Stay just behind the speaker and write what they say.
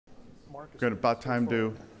Good, about time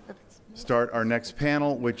to start our next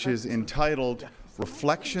panel, which is entitled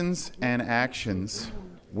Reflections and Actions,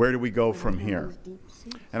 Where Do We Go From Here?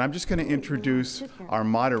 And I'm just going to introduce our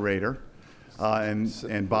moderator,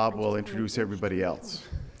 and Bob will introduce everybody else.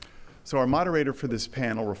 So our moderator for this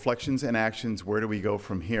panel, Reflections and Actions, Where Do We Go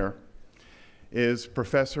From Here, is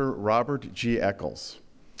Professor Robert G. Eccles.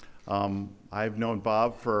 I've known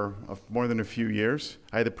Bob for more than a few years.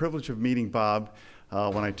 I had the privilege of meeting Bob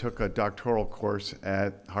when I took a doctoral course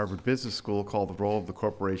at Harvard Business School called The Role of the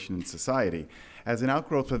Corporation in Society. As an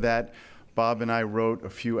outgrowth of that, Bob and I wrote a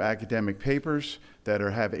few academic papers that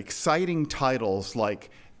have exciting titles like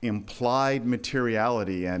Implied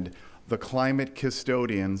Materiality and The Climate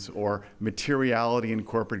Custodians, or Materiality in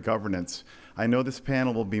Corporate Governance. I know this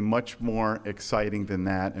panel will be much more exciting than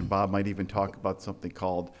that, and Bob might even talk about something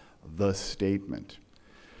called The Statement.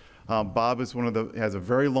 Bob is has a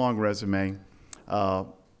very long resume.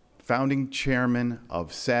 Founding chairman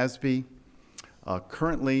of SASB.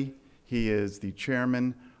 Currently, he is the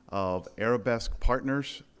chairman of Arabesque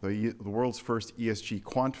Partners, the world's first ESG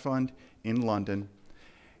quant fund in London,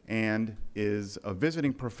 and is a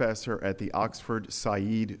visiting professor at the Oxford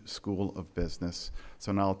Said School of Business.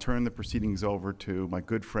 So now I'll turn the proceedings over to my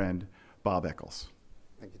good friend, Bob Eccles.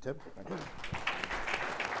 Thank you, Tim. Thank you.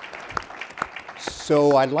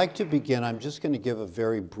 So I'd like to begin. I'm just going to give a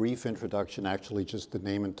very brief introduction, actually just the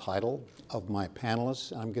name and title of my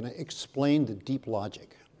panelists. I'm going to explain the deep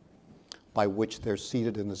logic by which they're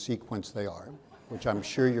seated in the sequence they are, which I'm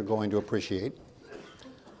sure you're going to appreciate.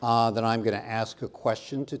 Then I'm going to ask a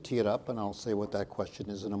question to tee it up, and I'll say what that question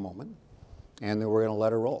is in a moment. And then we're going to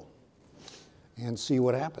let her roll and see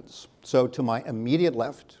what happens. So to my immediate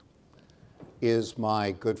left is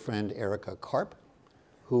my good friend Erika Karp,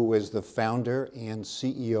 who is the founder and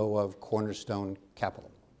CEO of Cornerstone Capital.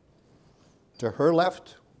 To her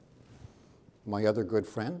left, my other good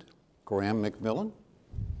friend, Graham Macmillan.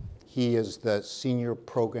 He is the Senior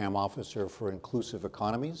Program Officer for Inclusive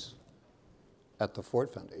Economies at the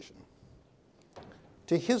Ford Foundation.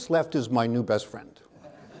 To his left is my new best friend.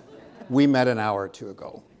 We met an hour or two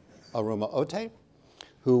ago, Arunma Oteh,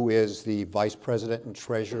 who is the Vice President and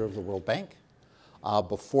Treasurer of the World Bank.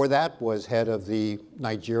 Before that was head of the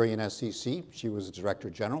Nigerian SEC. She was the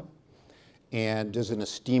Director General and is an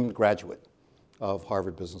esteemed graduate of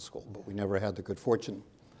Harvard Business School, but we never had the good fortune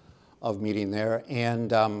of meeting there.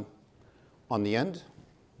 And on the end,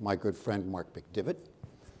 my good friend Mark McDivitt,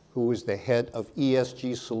 who is the head of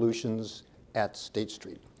ESG solutions at State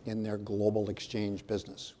Street in their global exchange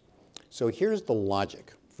business. So here's the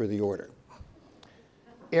logic for the order.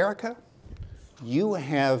 Erika, you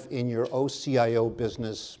have in your OCIO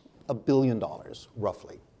business $1 billion,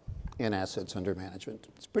 roughly, in assets under management.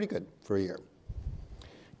 It's pretty good for a year.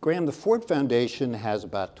 Graham, the Ford Foundation has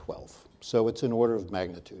about 12, so it's an order of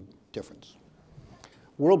magnitude difference.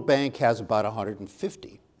 World Bank has about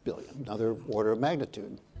 150 billion, another order of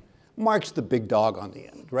magnitude. Mark's the big dog on the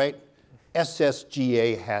end, right?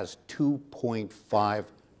 SSGA has $2.5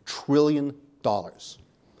 trillion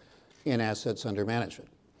in assets under management.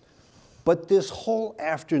 But this whole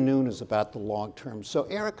afternoon is about the long term. So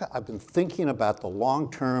Erika, I've been thinking about the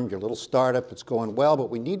long term, your little startup, it's going well,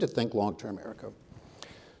 but we need to think long term, Erika.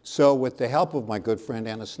 So with the help of my good friend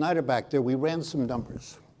Anna Snyder back there, we ran some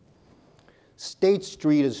numbers. State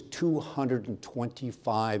Street is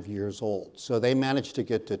 225 years old. So they managed to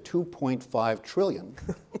get to 2.5 trillion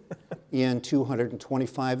in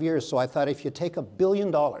 225 years. So I thought if you take $1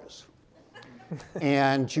 billion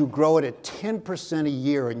and you grow it at 10% a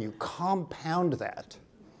year and you compound that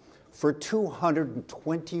for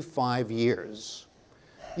 225 years,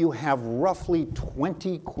 you have roughly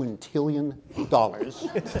 $20 quintillion.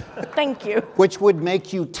 Thank you. Which would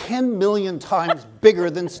make you 10 million times bigger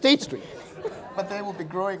than State Street. But they will be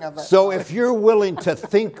growing at that. So if you're willing to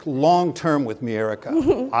think long term with me,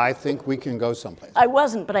 Erika, I think we can go someplace. I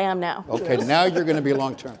wasn't, but I am now. Okay, now you're going to be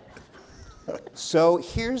long term. So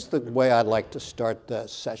here's the way I'd like to start the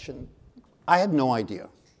session. I had no idea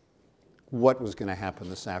what was going to happen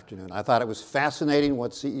this afternoon. I thought it was fascinating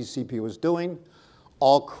what CECP was doing.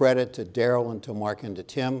 All credit to Daryl and to Mark and to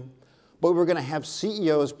Tim. But we're going to have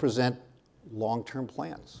CEOs present long-term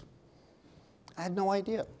plans. I had no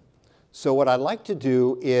idea. So what I'd like to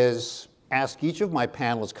do is ask each of my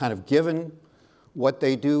panelists, kind of given what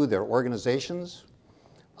they do, their organizations,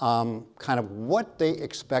 kind of what they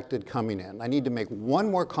expected coming in. I need to make one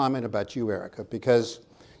more comment about you, Erika, because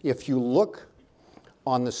if you look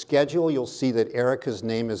on the schedule, you'll see that Erika's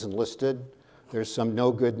name isn't listed. There's some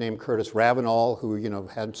no good named Curtis Ravenel who,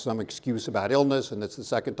 had some excuse about illness, and it's the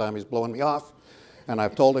second time he's blowing me off. And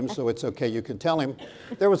I've told him, so it's okay, you can tell him.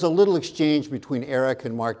 There was a little exchange between Erika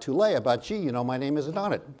and Mark Toulet about, gee, you know, my name isn't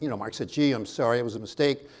on it. You know, Mark said, gee, I'm sorry, it was a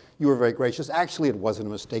mistake. You were very gracious. Actually, it wasn't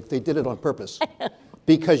a mistake. They did it on purpose.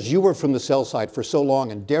 Because you were from the sell side for so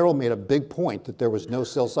long, and Daryl made a big point that there was no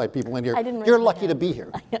sell side people in here. I didn't You're raise my lucky hand. to be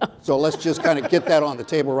here. So let's just kind of get that on the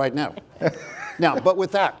table right now. Now, but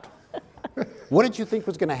with that, what did you think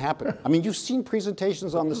was going to happen? I mean, you've seen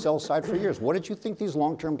presentations on the sell side for years. What did you think these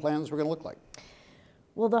long-term plans were going to look like?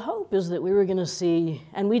 Well, the hope is that we were going to see,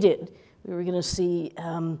 and we did, we were going to see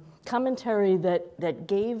commentary that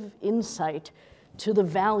gave insight to the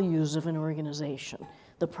values of an organization,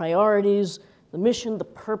 the priorities, the mission, the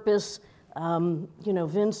purpose. You know,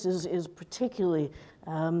 Vince is particularly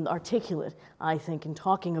articulate, I think, in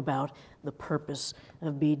talking about the purpose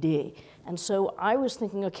of BD. And so I was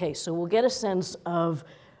thinking, okay, so we'll get a sense of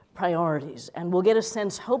priorities, and we'll get a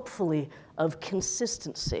sense, hopefully, of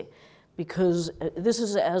consistency, because this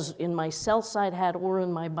is as in my sell side hat or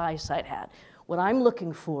in my buy side hat. What I'm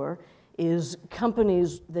looking for is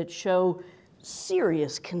companies that show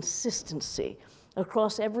serious consistency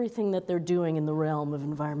across everything that they're doing in the realm of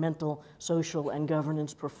environmental, social, and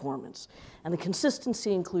governance performance. And the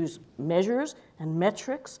consistency includes measures and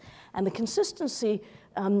metrics, and the consistency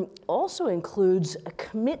also includes a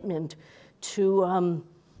commitment to,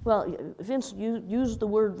 well, Vince, you used the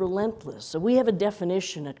word relentless. So we have a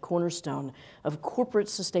definition at Cornerstone of corporate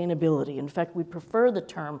sustainability. In fact, we prefer the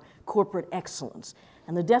term corporate excellence.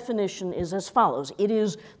 And the definition is as follows. It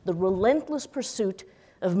is the relentless pursuit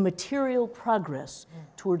of material progress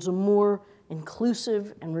towards a more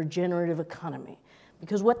inclusive and regenerative economy.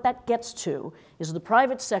 Because what that gets to is the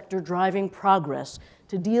private sector driving progress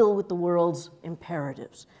to deal with the world's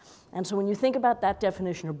imperatives. And so when you think about that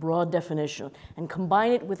definition, a broad definition, and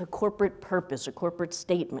combine it with a corporate purpose, a corporate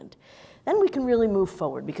statement, then we can really move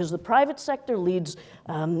forward, because the private sector leads,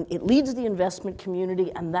 it leads the investment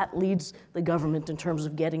community, and that leads the government in terms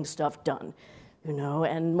of getting stuff done. You know,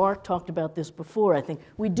 and Mark talked about this before. I think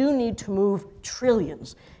we do need to move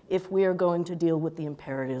trillions if we are going to deal with the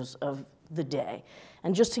imperatives of the day.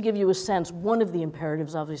 And just to give you a sense, one of the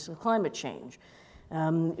imperatives, obviously, climate change.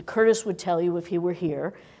 Curtis would tell you if he were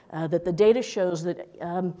here that the data shows that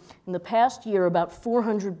in the past year, about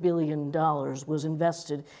 $400 billion was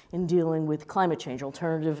invested in dealing with climate change,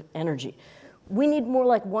 alternative energy. We need more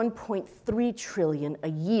like $1.3 trillion a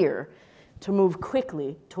year to move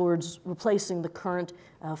quickly towards replacing the current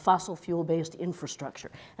fossil fuel-based infrastructure.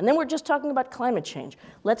 And then we're just talking about climate change.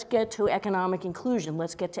 Let's get to economic inclusion.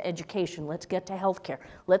 Let's get to education. Let's get to healthcare.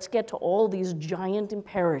 Let's get to all these giant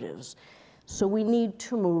imperatives. So we need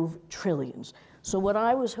to move trillions. So what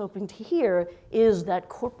I was hoping to hear is that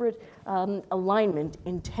corporate alignment,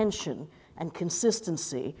 intention, and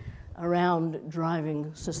consistency around driving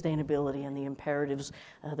sustainability and the imperatives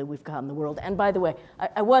that we've got in the world. And by the way,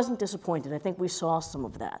 I wasn't disappointed. I think we saw some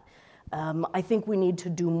of that. I think we need to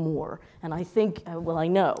do more. And I think, well, I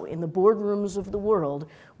know, in the boardrooms of the world,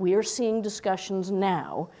 we are seeing discussions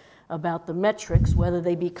now about the metrics, whether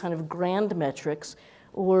they be kind of grand metrics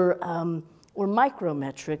or micro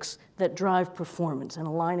metrics that drive performance, and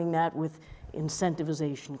aligning that with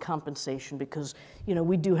incentivization, compensation, because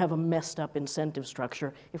we do have a messed up incentive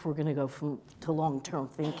structure if we're going to go to long-term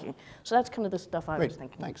thinking. So that's kind of the stuff I was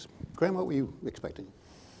thinking. Thanks. Graham, what were you expecting?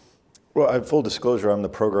 Well, full disclosure, I'm the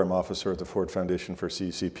program officer at the Ford Foundation for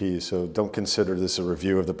CECP, so don't consider this a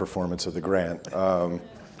review of the performance of the grant.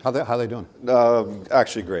 How they doing?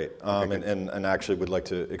 Actually great, and actually would like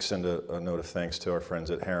to extend a note of thanks to our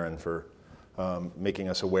friends at Heron for making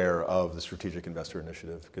us aware of the Strategic Investor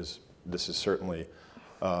Initiative, because this is certainly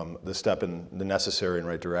the step in the necessary and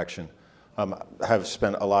right direction. I have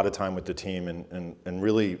spent a lot of time with the team, and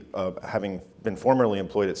really having been formerly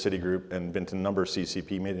employed at Citigroup and been to a number of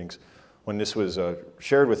CCP meetings, when this was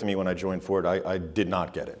shared with me when I joined Ford, I did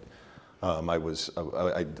not get it. I was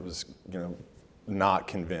not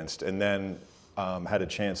convinced, and then had a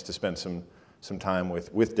chance to spend some time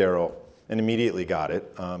with Daryl, and immediately got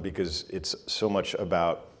it, because it's so much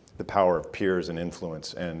about the power of peers and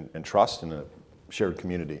influence and trust in a shared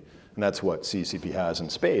community. And that's what CECP has in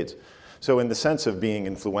spades. So in the sense of being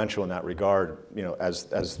influential in that regard, as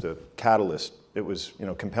the catalyst, it was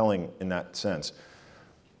compelling in that sense.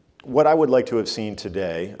 What I would like to have seen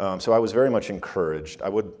today, so I was very much encouraged.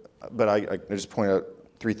 But I just point out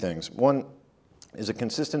three things. One is a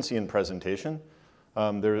consistency in presentation.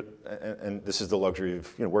 And this is the luxury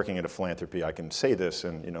of working at a philanthropy. I can say this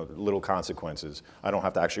and little consequences. I don't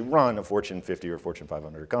have to actually run a Fortune 50 or Fortune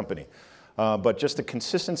 500 company. But just the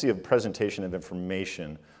consistency of presentation of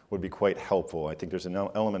information would be quite helpful. I think there's an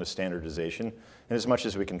element of standardization, and as much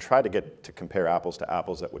as we can try to get to compare apples to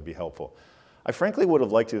apples, that would be helpful. I frankly would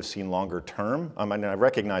have liked to have seen longer term. I mean, I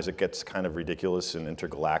recognize it gets kind of ridiculous and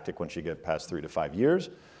intergalactic once you get past 3 to 5 years,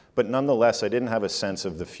 but nonetheless, I didn't have a sense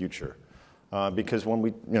of the future. Because when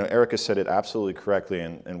we, Erika said it absolutely correctly,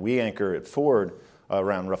 and we anchor it forward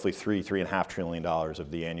around roughly $3.5 trillion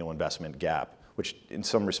of the annual investment gap, which in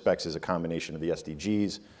some respects is a combination of the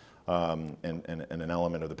SDGs and an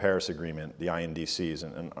element of the Paris Agreement, the INDCs,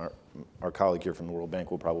 and our colleague here from the World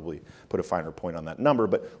Bank will probably put a finer point on that number,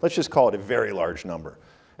 but let's just call it a very large number.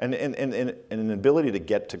 And an ability to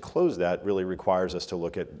get to close that really requires us to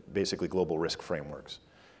look at basically global risk frameworks.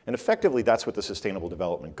 And effectively, that's what the Sustainable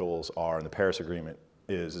Development Goals are, and the Paris Agreement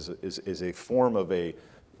is a form of a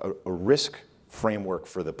risk framework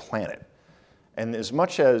for the planet. And as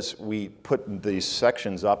much as we put these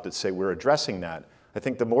sections up that say we're addressing that, I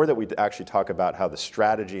think the more that we actually talk about how the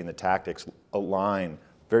strategy and the tactics align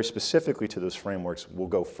very specifically to those frameworks, we'll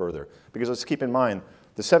go further. Because let's keep in mind,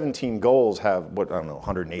 the 17 goals have,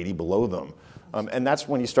 180 below them. And that's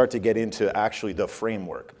when you start to get into actually the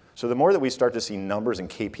framework. So the more that we start to see numbers and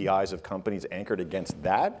KPIs of companies anchored against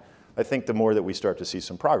that, I think the more that we start to see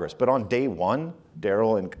some progress. But on day one,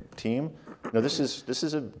 Daryl and team, this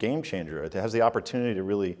is a game changer. It has the opportunity to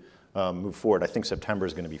really move forward. I think September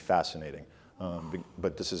is going to be fascinating,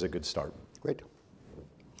 but this is a good start. Great.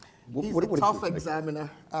 He's a tough examiner.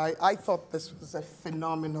 I thought this was a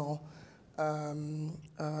phenomenal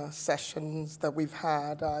sessions that we've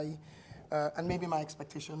had. And maybe my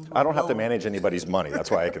expectations were I don't have to low. manage anybody's money. That's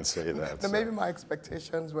why I can say that. So maybe my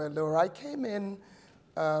expectations were lower. I came in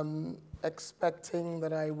expecting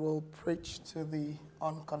that I will preach to the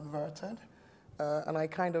unconverted. And I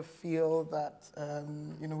kind of feel that,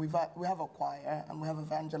 we have a choir and we have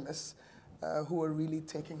evangelists who are really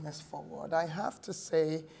taking this forward. I have to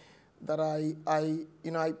say that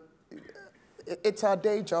it's our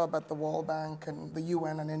day job at the World Bank and the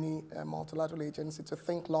UN and any multilateral agency to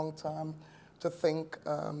think long-term, to think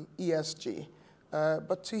ESG.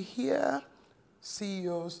 But to hear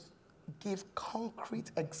CEOs give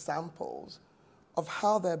concrete examples of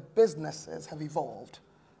how their businesses have evolved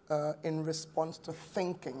in response to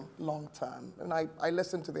thinking long-term. And I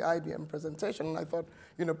listened to the IBM presentation and I thought,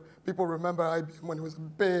 people remember IBM when it was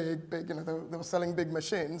big, they were selling big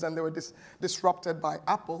machines and they were disrupted by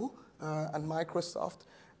Apple and Microsoft.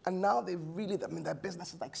 And now their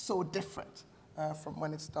business is like so different from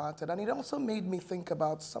when it started. And it also made me think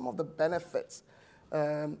about some of the benefits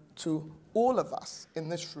to all of us in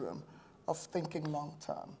this room of thinking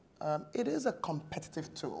long-term. It is a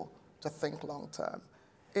competitive tool to think long-term.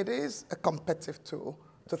 It is a competitive tool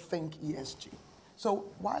to think ESG. So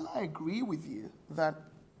while I agree with you that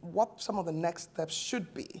what some of the next steps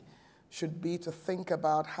should be to think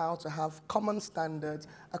about how to have common standards,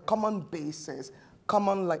 a common basis,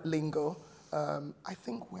 common lingo, I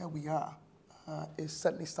think where we are is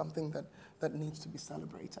certainly something that needs to be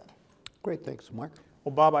celebrated. Great, thanks. Mark?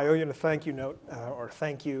 Well, Bob, I owe you a thank you note, or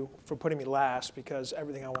thank you for putting me last, because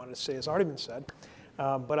everything I wanted to say has already been said.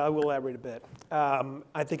 But I will elaborate a bit.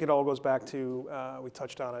 I think it all goes back to, we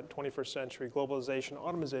touched on it, 21st century globalization,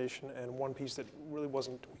 automation, and one piece that really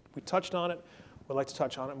wasn't, we touched on it, we'd like to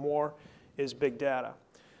touch on it more, is big data.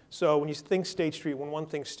 So when you think State Street, when one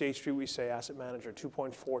thinks State Street, we say asset manager,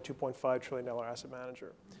 $2.5 trillion asset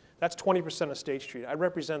manager. That's 20% of State Street. I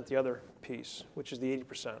represent the other piece, which is the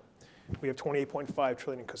 80%. We have 28.5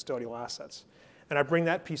 trillion in custodial assets. And I bring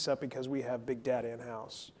that piece up because we have big data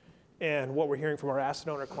in-house. And what we're hearing from our asset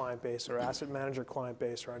owner client base, our asset manager client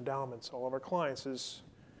base, our endowments, all of our clients is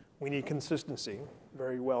we need consistency,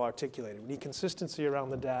 very well articulated. We need consistency around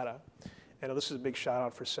the data. And this is a big shout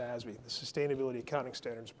out for SASB, the Sustainability Accounting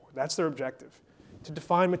Standards Board. That's their objective, to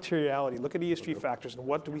define materiality, look at ESG factors and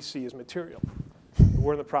what do we see as material.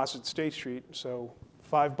 We're in the process of State Street, so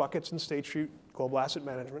 5 buckets in State Street: global asset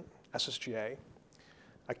management, SSGA.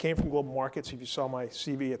 I came from global markets. If you saw my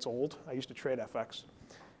CV, it's old. I used to trade FX.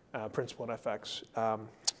 Principal in FX,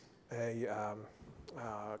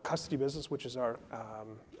 custody business, which is our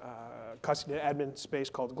custody admin space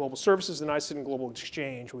called Global Services, and I sit in Global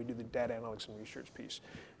Exchange, where we do the data analytics and research piece.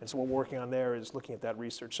 And so what we're working on there is looking at that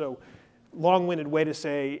research. So long-winded way to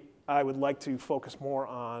say I would like to focus more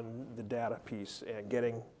on the data piece and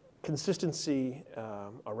getting consistency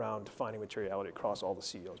around defining materiality across all the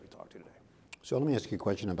CEOs we talked to today. So let me ask you a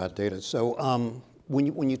question about data. So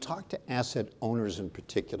when you talk to asset owners in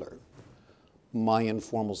particular, my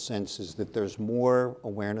informal sense is that there's more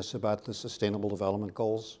awareness about the Sustainable Development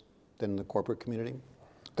Goals than in the corporate community.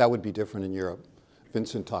 That would be different in Europe.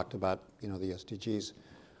 Vincent talked about, the SDGs.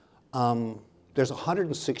 There's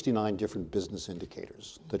 169 different business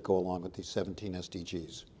indicators that go along with these 17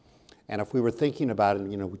 SDGs. And if we were thinking about it,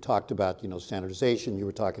 we talked about, standardization, you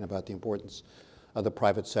were talking about the importance of the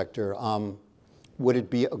private sector. Would it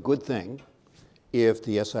be a good thing if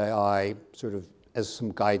the SII sort of, as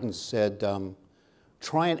some guidance said,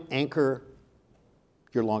 try and anchor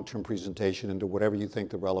your long-term presentation into whatever you think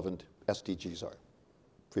the relevant SDGs are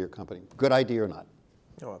for your company? Good idea or not?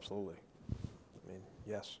 Oh, absolutely. I mean,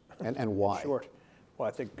 yes. And why? Short. Well,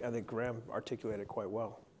 I think Graham articulated it quite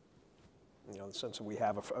well. In the sense that we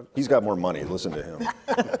have He's got more money. Listen to him.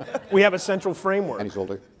 we have a central framework. And he's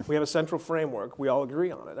older. We have a central framework. We all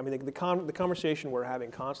agree on it. I mean, the conversation we're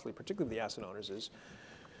having constantly, particularly with the asset owners, is,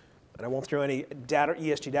 and I won't throw any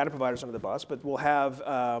ESG data providers under the bus, but we'll have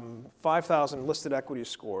 5,000 listed equity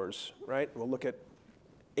scores, right? We'll look at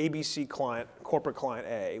ABC client, corporate client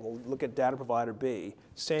A. We'll look at data provider B.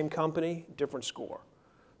 Same company, different score.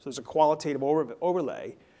 So there's a qualitative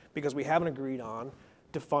overlay because we haven't agreed on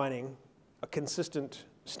defining a consistent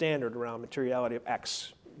standard around materiality of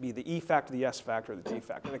X, be the E factor, the S factor, or the D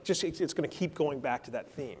factor. And it's going to keep going back to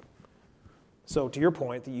that theme. So to your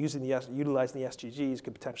point, utilizing the SDGs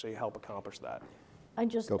could potentially help accomplish that. I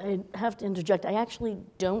have to interject. I actually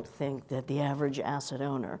don't think that the average asset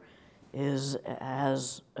owner is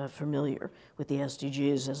as familiar with the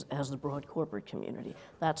SDGs as the broad corporate community.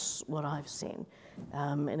 That's what I've seen.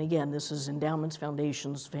 And again, this is endowments,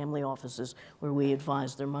 foundations, family offices where we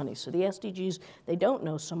advise their money. So the SDGs, they don't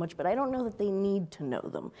know so much, but I don't know that they need to know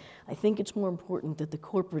them. I think it's more important that the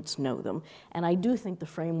corporates know them. And I do think the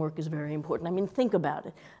framework is very important. I mean, think about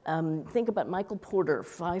it. Think about Michael Porter,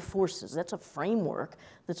 5 Forces. That's a framework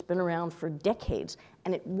that's been around for decades,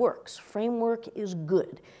 and it works. Framework is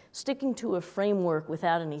good. Sticking to a framework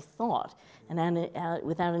without any thought and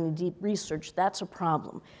without any deep research, that's a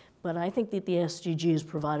problem. But I think that the SDGs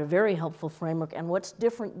provide a very helpful framework, and what's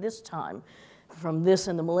different this time from this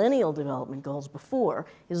and the Millennial Development Goals before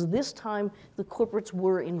is this time the corporates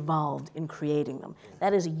were involved in creating them.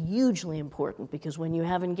 That is hugely important because when you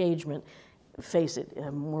have engagement, face it,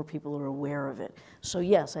 more people are aware of it. So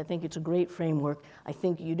yes, I think it's a great framework. I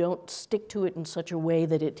think you don't stick to it in such a way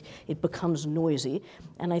that it becomes noisy.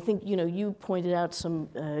 And I think, you pointed out some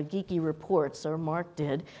geeky reports, or Mark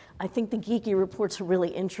did. I think the geeky reports are really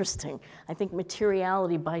interesting. I think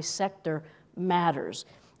materiality by sector matters.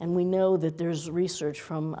 And we know that there's research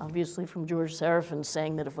obviously from George Serafin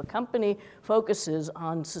saying that if a company focuses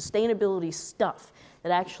on sustainability stuff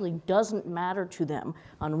that actually doesn't matter to them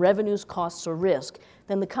on revenues, costs, or risk,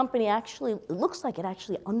 then the company it looks like it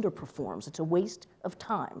actually underperforms. It's a waste of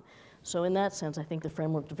time. So in that sense, I think the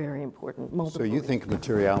framework is very important. So you think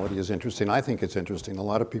materiality is interesting. I think it's interesting. A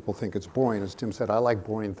lot of people think it's boring. As Tim said, I like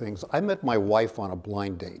boring things. I met my wife on a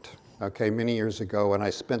blind date, many years ago, and I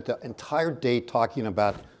spent the entire day talking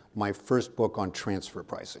about my first book on transfer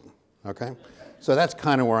pricing, So that's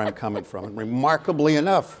kind of where I'm coming from. And remarkably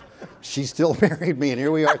enough, she still married me, and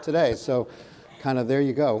here we are today. So kind of there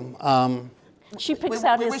you go. She picks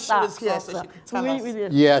out his socks. She could tell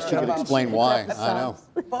us. Yeah, she could explain why. I know.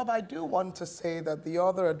 Bob, I do want to say that the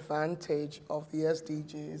other advantage of the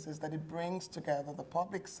SDGs is that it brings together the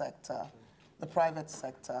public sector, the private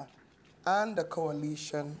sector, and a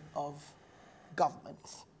coalition of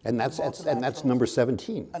governments. And that's number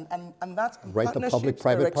 17. And that's right, the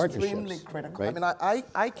public-private partnerships. Extremely critical. Right? I mean,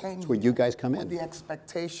 I came that's where you guys come in. with the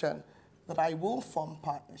expectation that I will form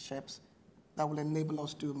partnerships that will enable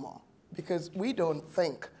us to do more. Because we don't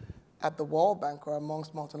think at the World Bank or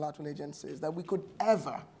amongst multilateral agencies that we could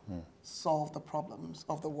ever solve the problems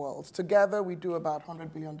of the world. Together, we do about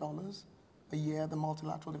 $100 billion a year, the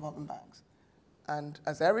multilateral development banks. And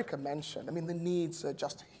as Erika mentioned, I mean, the needs are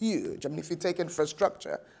just huge. I mean, if you take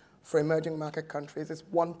infrastructure for emerging market countries, it's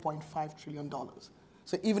 $1.5 trillion.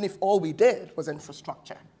 So even if all we did was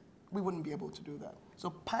infrastructure, we wouldn't be able to do that. So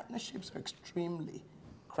partnerships are extremely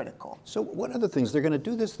critical. So one of the things, they're going to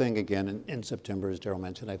do this thing again in September, as Daryl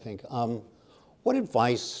mentioned, I think. What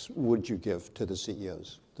advice would you give to the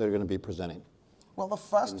CEOs that are going to be presenting? Well, the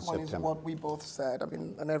first one is what we both said, I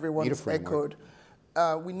mean, and everyone's echoed.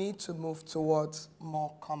 We need to move towards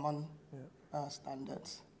more common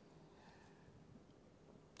standards.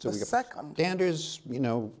 So the second, standards,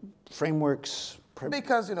 frameworks.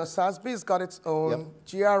 Because SASB's got its own,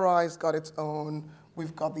 GRI's got its own.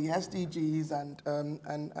 We've got the SDGs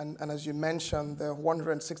and as you mentioned, the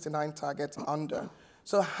 169 targets under.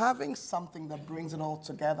 So having something that brings it all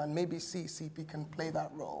together, and maybe CECP can play that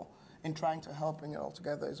role in trying to help bring it all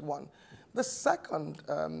together, is one. The second,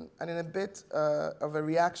 and in a bit of a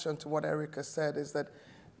reaction to what Erika said, is that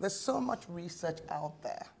there's so much research out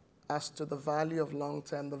there as to the value of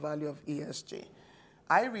long-term, the value of ESG.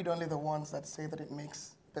 I read only the ones that say that it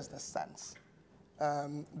makes business sense,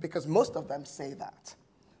 because most of them say that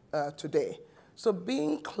today. So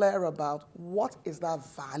being clear about what is that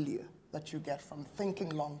value that you get from thinking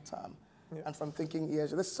long-term and from thinking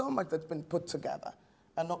ESG. There's so much that's been put together.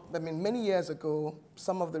 And I mean, many years ago,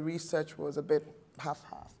 some of the research was a bit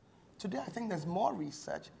half-half. Today, I think there's more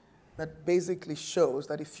research that basically shows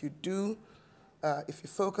that if you do, if you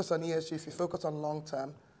focus on ESG, if you focus on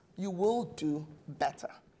long-term, you will do better.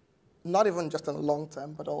 Not even just in the long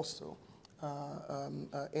term, but also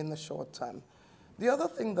in the short term. The other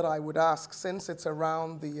thing that I would ask, since it's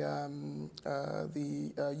around the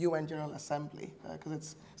UN General Assembly, because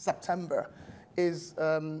it's September, is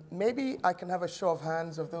maybe I can have a show of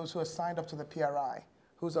hands of those who are signed up to the PRI,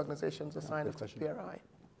 whose organizations are signed up to the PRI.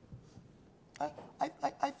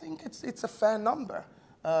 I think it's a fair number.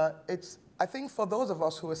 I think for those of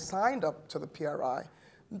us who are signed up to the PRI,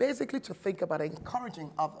 basically to think about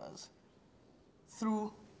encouraging others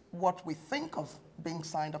through what we think of being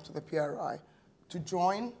signed up to the PRI to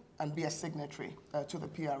join and be a signatory to the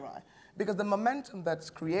PRI. Because the momentum that's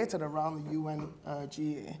created around the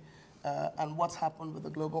UNGA and what's happened with the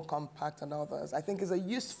Global Compact and others, I think is a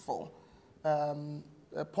useful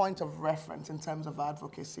point of reference in terms of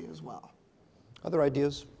advocacy as well. Other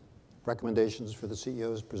ideas, recommendations for the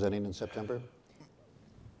CEOs presenting in September?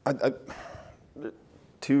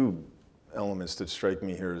 Two elements that strike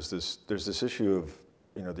me here is there's this issue of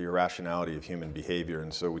the irrationality of human behavior.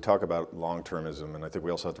 And so we talk about long-termism, and I think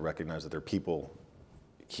we also have to recognize that there are people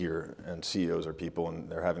here, and CEOs are people, and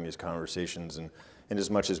they're having these conversations. And in as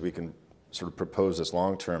much as we can sort of propose this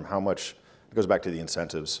long-term, how much, it goes back to the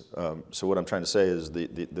incentives. So what I'm trying to say is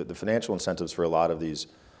the financial incentives for a lot of these,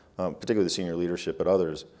 particularly the senior leadership, but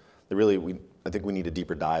others, I think we need a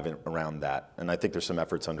deeper dive around that. And I think there's some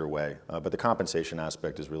efforts underway. But the compensation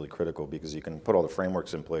aspect is really critical because you can put all the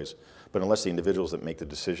frameworks in place, but unless the individuals that make the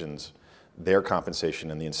decisions, their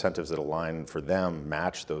compensation and the incentives that align for them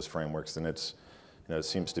match those frameworks, then it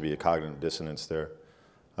seems to be a cognitive dissonance there.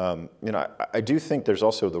 I do think there's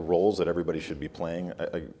also the roles that everybody should be playing.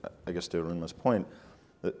 I guess to Arunma's point,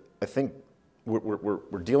 that I think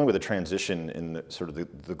we're dealing with a transition in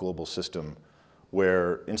the global system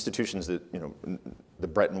where institutions that, the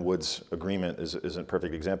Bretton Woods Agreement is a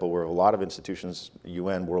perfect example, where a lot of institutions,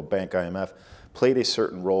 UN, World Bank, IMF, played a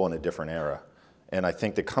certain role in a different era. And I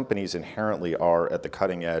think the companies inherently are at the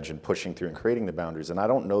cutting edge and pushing through and creating the boundaries. And I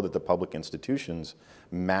don't know that the public institutions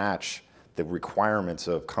match the requirements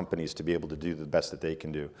of companies to be able to do the best that they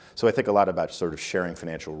can do. So I think a lot about sort of sharing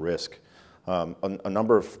financial risk. A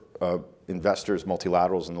number of investors,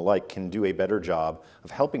 multilaterals and the like can do a better job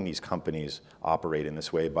of helping these companies operate in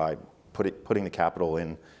this way by putting the capital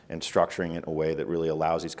in and structuring it in a way that really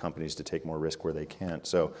allows these companies to take more risk where they can't.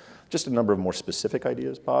 So just a number of more specific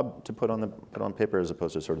ideas, Bob, to put on paper as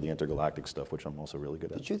opposed to sort of the intergalactic stuff, which I'm also really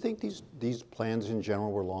good at. Did you think these plans in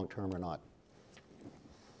general were long-term or not?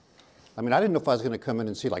 I mean, I didn't know if I was going to come in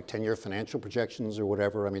and see like 10-year financial projections or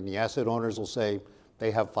whatever. I mean, the asset owners will say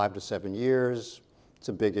they have 5 to 7 years. It's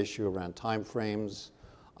a big issue around time frames.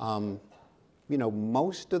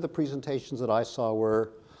 Most of the presentations that I saw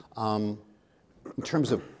were in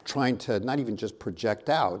terms of trying to not even just project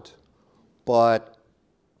out, but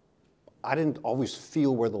I didn't always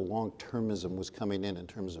feel where the long-termism was coming in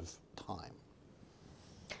terms of time.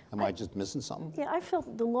 Am I just missing something? Yeah, I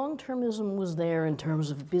felt the long-termism was there in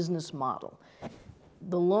terms of business model.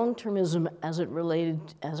 The long-termism as it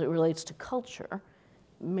relates to culture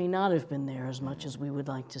may not have been there as much as we would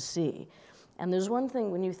like to see. And there's one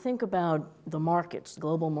thing, when you think about the markets,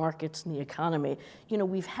 global markets and the economy,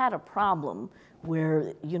 we've had a problem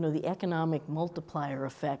where, the economic multiplier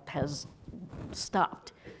effect has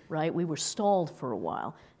stopped, right? We were stalled for a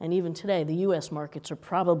while. And even today, the US markets are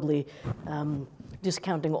probably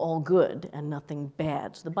discounting all good and nothing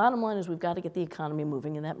bad. So the bottom line is we've got to get the economy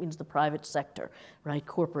moving, and that means the private sector, right?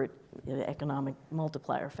 Corporate economic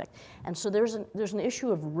multiplier effect. And so there's an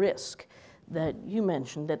issue of risk that you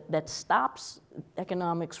mentioned that stops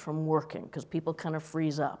economics from working because people kind of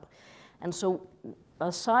freeze up. And so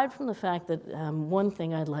aside from the fact that one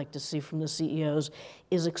thing I'd like to see from the CEOs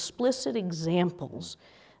is explicit examples,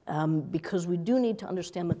 because we do need to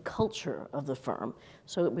understand the culture of the firm.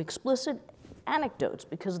 So explicit anecdotes,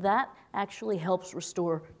 because that actually helps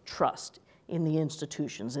restore trust in the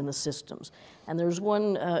institutions, in the systems. And there's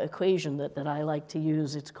one equation that I like to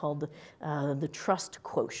use. It's called the trust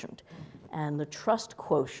quotient. And the trust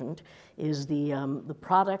quotient is the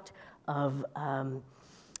product of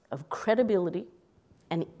credibility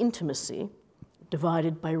and intimacy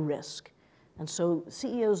divided by risk. And so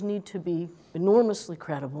CEOs need to be enormously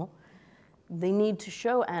credible. They need to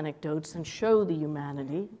show anecdotes and show the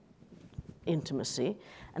humanity, intimacy,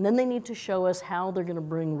 and then they need to show us how they're going to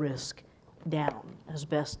bring risk down as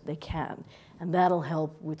best they can. And that'll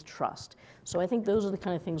help with trust. So I think those are the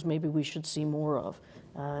kind of things maybe we should see more of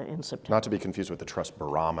in September. Not to be confused with the trust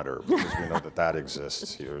barometer, because we know that that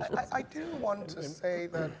exists here. I do want to say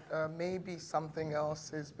that maybe something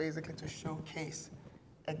else is basically to showcase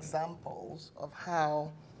examples of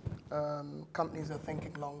how companies are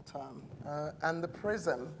thinking long term. And the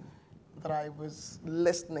prism that I was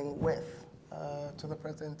listening with to the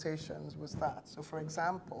presentations was that. So for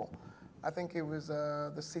example, I think it was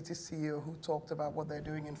the Citi CEO who talked about what they're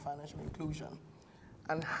doing in financial inclusion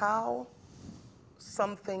and how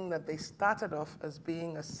something that they started off as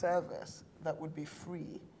being a service that would be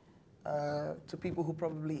free to people who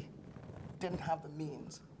probably didn't have the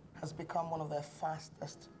means has become one of their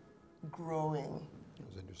fastest growing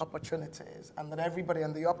opportunities, and that everybody,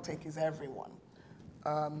 and the uptake is everyone.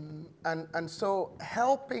 And so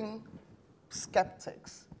helping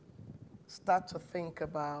skeptics start to think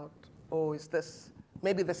about, oh,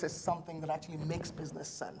 maybe this is something that actually makes business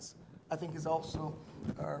sense, I think is also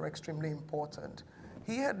extremely important.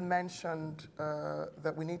 He had mentioned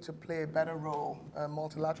that we need to play a better role,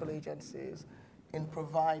 multilateral agencies, in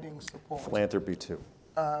providing support. Philanthropy too.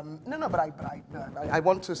 No, but I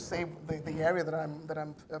want to say the area that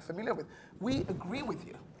I'm familiar with. We agree with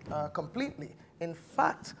you completely. In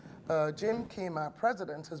fact, Jim Kim, our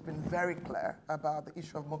president, has been very clear about the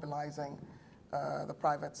issue of mobilizing the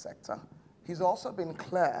private sector. He's also been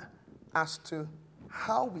clear as to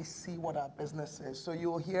how we see what our business is. So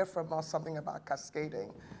you'll hear from us something about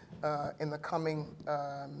cascading in the coming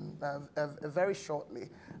very shortly.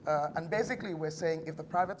 And basically we're saying if the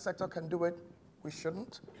private sector can do it, we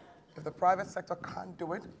shouldn't. If the private sector can't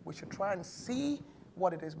do it, we should try and see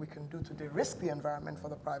what it is we can do to de-risk the environment for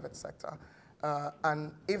the private sector.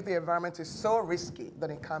 And if the environment is so risky that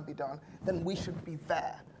it can't be done, then we should be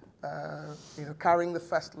there, carrying the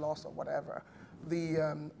first loss or whatever.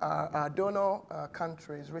 Our donor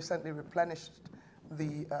countries recently replenished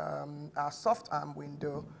our soft arm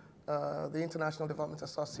window, the International Development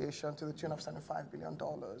Association, to the tune of $75 billion.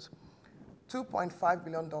 $2.5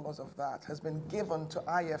 billion of that has been given to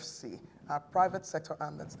IFC, our private sector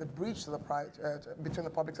arm. That's the breach to between the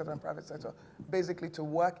public sector and private sector, basically to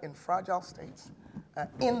work in fragile states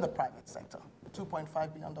in the private sector.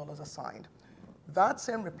 $2.5 billion assigned. That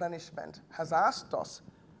same replenishment has asked us,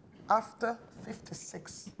 after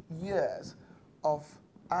 56 years of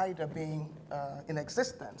IDA being in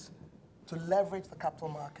existence, to leverage the capital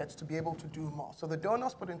markets to be able to do more. So the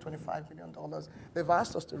donors put in $25 billion. They've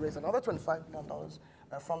asked us to raise another $25 billion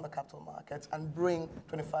from the capital markets and bring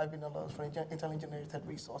 $25 billion from internally generated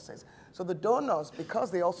resources. So the donors, because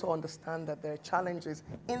they also understand that there are challenges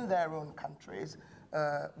in their own countries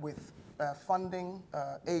with funding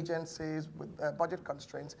agencies, with budget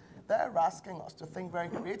constraints, they're asking us to think very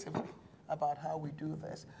creatively about how we do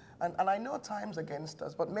this. And I know time's against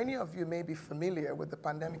us, but many of you may be familiar with the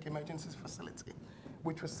Pandemic Emergencies Facility,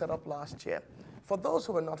 which was set up last year. For those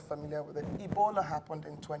who are not familiar with it, Ebola happened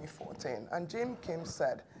in 2014. And Jim Kim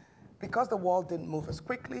said, because the world didn't move as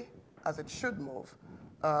quickly as it should move,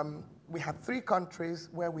 we had 3 countries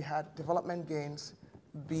where we had development gains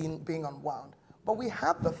being unwound. But we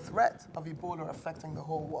had the threat of Ebola affecting the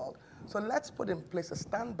whole world. So let's put in place a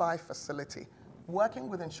standby facility, working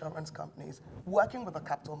with insurance companies, working with the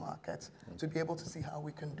capital markets to be able to see how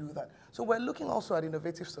we can do that. So we're looking also at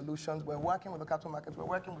innovative solutions. We're working with the capital markets. We're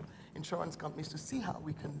working with insurance companies to see how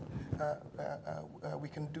we can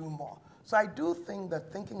do more. So I do think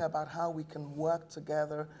that thinking about how we can work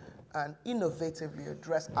together and innovatively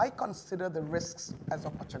address, I consider the risks as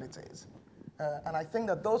opportunities. And I think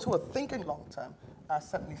that those who are thinking long term are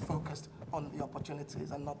certainly focused on the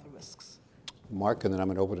opportunities and not the risks. Mark, and then I'm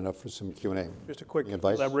going to open it up for some Q&A. Just a quick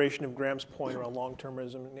elaboration of Graham's point around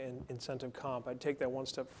long-termism and incentive comp. I'd take that one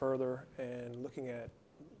step further and looking at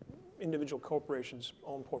individual corporations'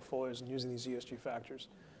 own portfolios and using these ESG factors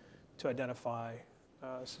to identify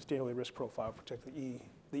sustainability risk profile, particularly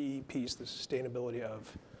the E piece, the sustainability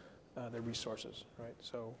of their resources, right?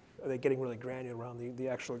 So are they getting really granular around the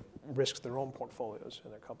actual risks of their own portfolios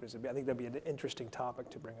and their companies? I think that'd be an interesting topic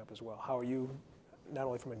to bring up as well. How are you, not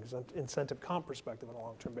only from an incentive comp perspective on a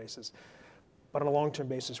long-term basis, but on a long-term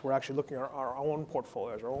basis, we're actually looking at our own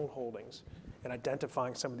portfolios, our own holdings, and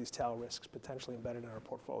identifying some of these tail risks potentially embedded in our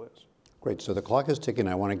portfolios. Great, so the clock is ticking.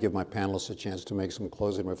 I want to give my panelists a chance to make some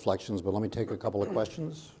closing reflections, but let me take a couple of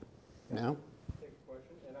questions now.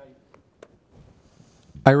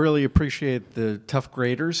 I really appreciate the tough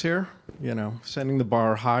graders here, you know, setting the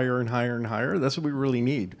bar higher and higher and higher. That's what we really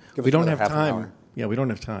need. Give We us don't another have half an hour. time. Yeah, we don't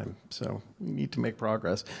have time, so we need to make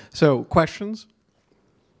progress. So, questions?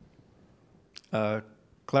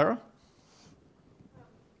 Clara?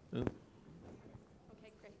 Okay,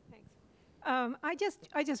 great, thanks.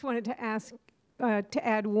 I just wanted to ask, to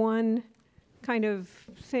add one kind of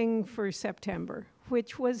thing for September,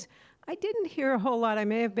 which was, I didn't hear a whole lot. I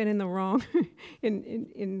may have been in the wrong,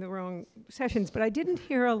 in the wrong sessions, but I didn't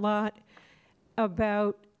hear a lot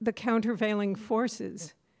about the countervailing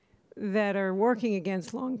forces that are working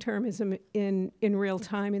against long-termism in real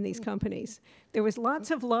time in these companies. There was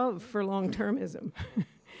lots of love for long-termism,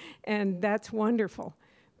 and that's wonderful.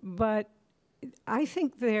 But I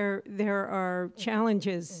think there are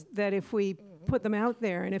challenges that if we put them out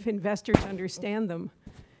there and if investors understand them,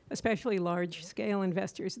 especially large-scale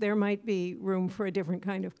investors, there might be room for a different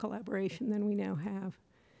kind of collaboration than we now have.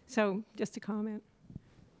 So just a comment.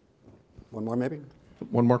 One more, maybe?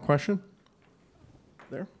 One more question?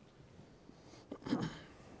 There?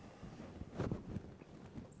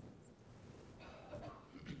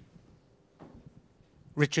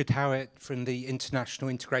 Richard Howitt from the International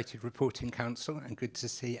Integrated Reporting Council, and good to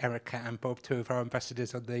see Erika and Bob, two of our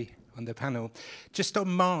ambassadors on the panel. Just on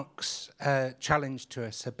Mark's challenge to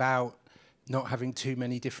us about not having too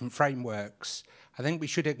many different frameworks, I think we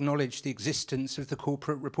should acknowledge the existence of the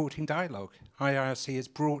corporate reporting dialogue. IIRC has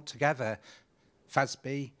brought together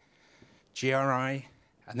FASB, GRI,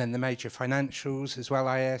 and then the major financials as well,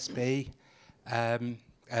 IASB,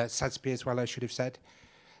 SASB as well, I should have said,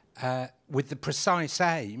 with the precise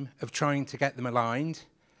aim of trying to get them aligned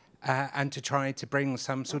and to try to bring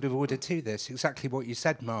some sort of order to this. Exactly what you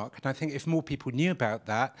said, Mark. And I think if more people knew about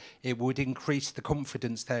that, it would increase the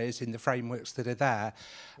confidence there is in the frameworks that are there.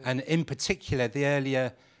 And in particular, the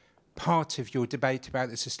earlier part of your debate about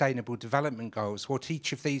the Sustainable Development Goals, what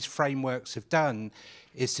each of these frameworks have done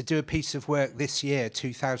is to do a piece of work this year,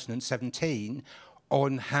 2017,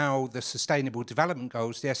 on how the Sustainable Development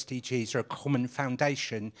Goals, the SDGs, are a common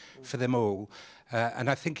foundation for them all. And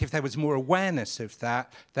I think if there was more awareness of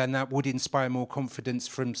that, then that would inspire more confidence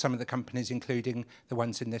from some of the companies, including the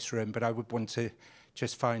ones in this room. But I would want to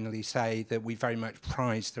just finally say that we very much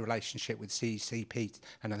prize the relationship with CECP,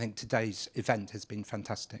 and I think today's event has been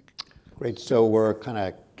fantastic. Great, so we're kind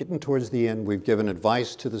of getting towards the end. We've given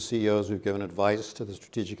advice to the CEOs, we've given advice to the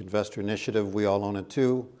Strategic Investor Initiative. We all own it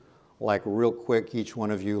too. Like real quick, each one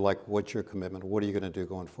of you, like what's your commitment? What are you going to do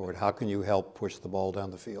going forward? How can you help push the ball down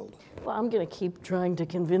the field? Well, I'm going to keep trying to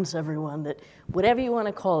convince everyone that whatever you want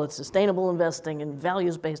to call it, sustainable investing and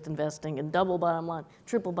values-based investing and double bottom line,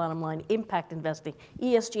 triple bottom line, impact investing,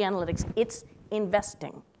 ESG analytics, it's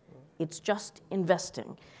investing. It's just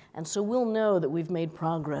investing. And so we'll know that we've made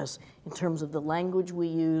progress in terms of the language we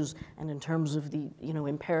use and in terms of the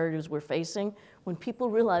imperatives we're facing. When people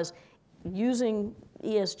realize using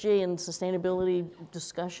ESG and sustainability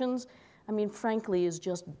discussions, I mean, frankly, is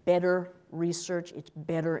just better research, it's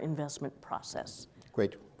better investment process.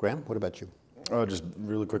 Great. Graham, what about you? I'll just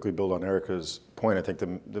really quickly build on Erika's point. I think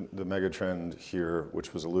the mega trend here,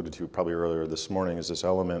 which was alluded to probably earlier this morning, is this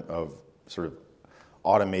element of sort of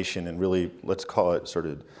automation and really, let's call it sort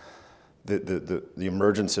of the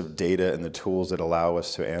emergence of data and the tools that allow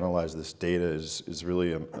us to analyze this data is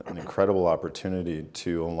really an incredible opportunity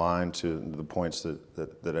to align to the points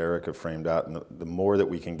that Erika framed out. And the more that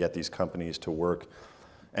we can get these companies to work,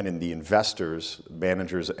 and in the investors,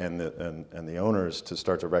 managers, and the owners to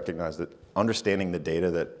start to recognize that understanding the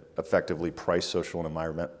data that effectively price social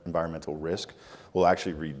and environmental risk will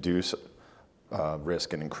actually reduce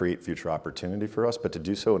risk and create future opportunity for us, but to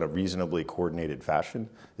do so in a reasonably coordinated fashion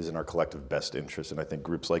is in our collective best interest, and I think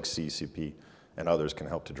groups like CECP and others can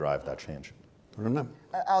help to drive that change. Arunma?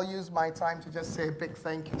 I'll use my time to just say a big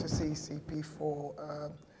thank you to CECP for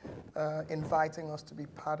inviting us to be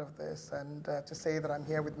part of this, and to say that I'm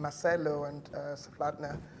here with Marcelo and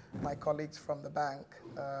Saflatna, my colleagues from the bank,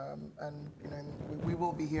 and we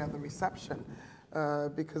will be here at the reception.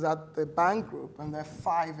 Because at the bank group, and there are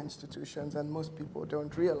 5 institutions, and most people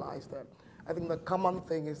don't realize that, I think the common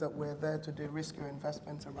thing is that we're there to de-risk your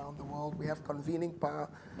investments around the world. We have convening power,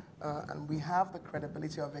 and we have the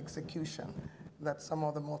credibility of execution that some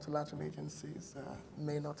of the multilateral agencies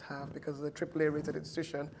may not have. Because as a AAA-rated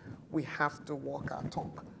institution, we have to walk our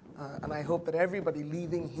talk. And I hope that everybody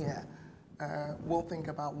leaving here will think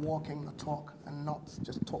about walking the talk and not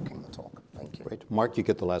just talking the talk. Thank you. Great. Mark, you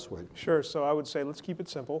get the last word. Sure. So I would say let's keep it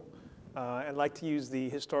simple. I'd like to use the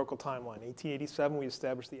historical timeline. 1887, we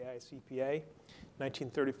established the ICPA.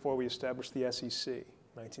 1934, we established the SEC.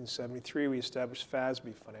 1973, we established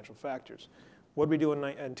FASB, Financial Factors. What did we do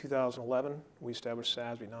in 2011? We established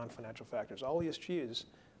SASB, non-financial factors. All ESG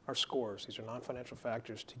are scores. These are non-financial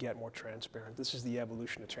factors to get more transparent. This is the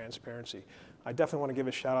evolution of transparency. I definitely want to give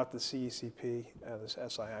a shout out to the CECP, this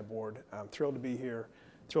SII board. I'm thrilled to be here,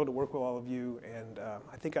 thrilled to work with all of you, and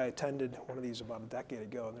I think I attended one of these about a decade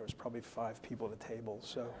ago, and there was probably 5 people at the table.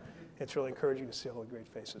 So it's really encouraging to see all the great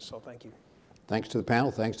faces, so thank you. Thanks to the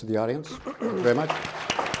panel, thanks to the audience. Thank you very much.